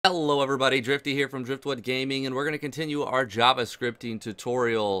Hello everybody, Drifty here from Driftwood Gaming, and we're going to continue our JavaScripting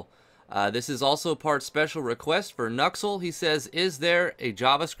tutorial. This is also part special request for Nuxel. He says, is there a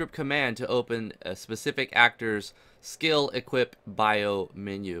JavaScript command to open a specific actor's skill, equip, bio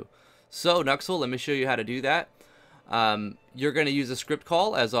menu? So Nuxel, let me show you how to do that. You're going to use a script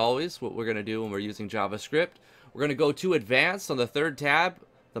call, as always, what we're going to do when we're using JavaScript. We're going to go to Advanced on the third tab.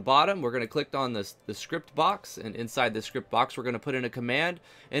 The bottom, we're going to click on the script box, and inside the script box we're going to put in a command,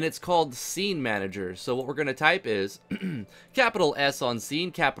 and it's called SceneManager. So what we're going to type is capital S on scene,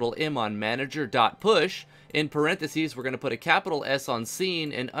 capital M on manager dot push. In parentheses we're going to put a capital S on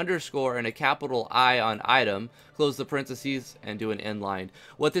scene, an underscore, and a capital I on item. Close the parentheses and do an inline.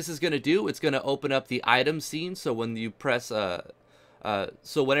 What this is going to do, it's going to open up the item scene. So when you press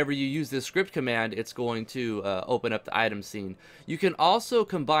so whenever you use this script command, it's going to open up the item scene. You can also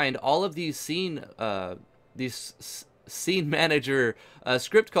combine all of these SceneManager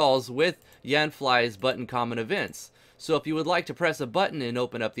script calls with Yanfly's button common events. So if you would like to press a button and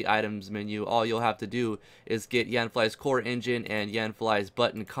open up the items menu, all you'll have to do is get Yanfly's core engine and Yanfly's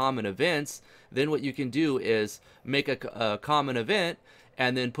button common events. Then what you can do is make a common event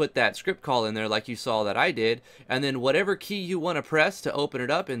and then put that script call in there like you saw that I did, and then whatever key you want to press to open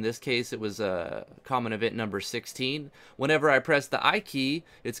it up, in this case it was common event number 16. Whenever I press the I key,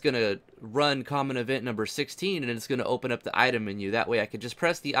 it's going to run common event number 16 and it's going to open up the item menu. That way I could just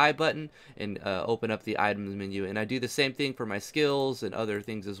press the I button and open up the items menu, and I do the same thing for my skills and other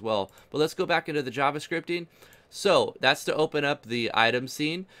things as well. But let's go back into the JavaScripting. So that's to open up the item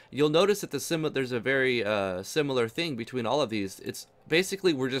scene. You'll notice that there's a very similar thing between all of these. It's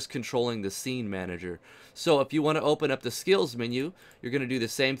basically we're just controlling the scene manager. So if you want to open up the skills menu, you're going to do the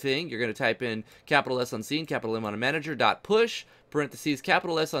same thing. You're going to type in capital S on scene, capital M on manager dot push, parentheses,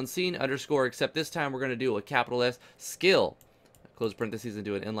 capital S on scene, underscore, except this time we're going to do a capital S skill. Close parentheses and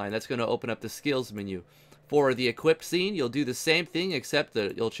do an inline. That's going to open up the skills menu. For the equip scene, you'll do the same thing, except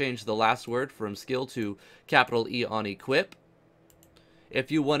that you'll change the last word from skill to capital E on equip.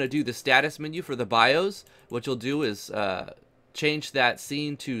 If you want to do the status menu for the bios, what you'll do is change that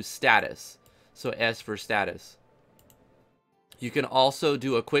scene to status. So S for status. You can also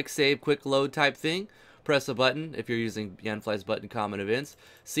do a quick save, quick load type thing. Press a button if you're using Yanfly's button common events.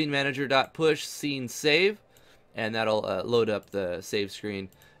 SceneManager.push scene save, and that'll load up the save screen.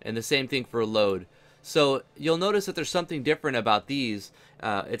 And the same thing for load. So you'll notice that there's something different about these.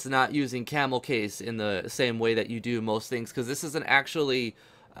 It's not using camel case in the same way that you do most things, because this isn't actually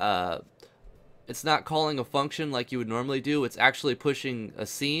it's not calling a function like you would normally do. It's actually pushing a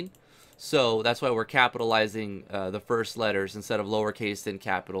scene. So that's why we're capitalizing the first letters instead of lowercase and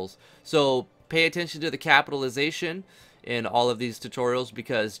capitals. So pay attention to the capitalization in all of these tutorials,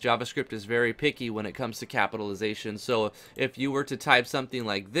 because JavaScript is very picky when it comes to capitalization. So if you were to type something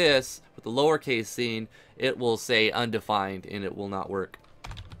like this with the lowercase scene, it will say undefined and it will not work.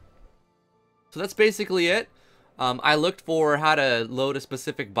 So that's basically it. I looked for how to load a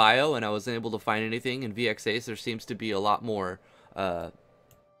specific bio and I wasn't able to find anything in VXAce. There seems to be a lot more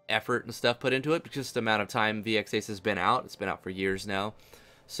effort and stuff put into it, because just the amount of time VXAce has been out. It's been out for years now.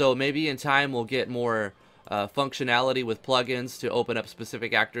 So maybe in time we'll get more functionality with plugins to open up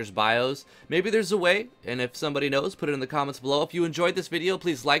specific actors' bios. Maybe there's a way, and if somebody knows, put it in the comments below. If you enjoyed this video,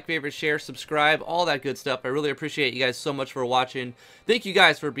 please like, favorite, share, subscribe, all that good stuff. I really appreciate you guys so much for watching. Thank you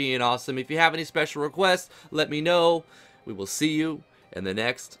guys for being awesome. If you have any special requests, let me know. We will see you in the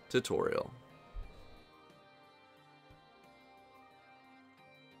next tutorial.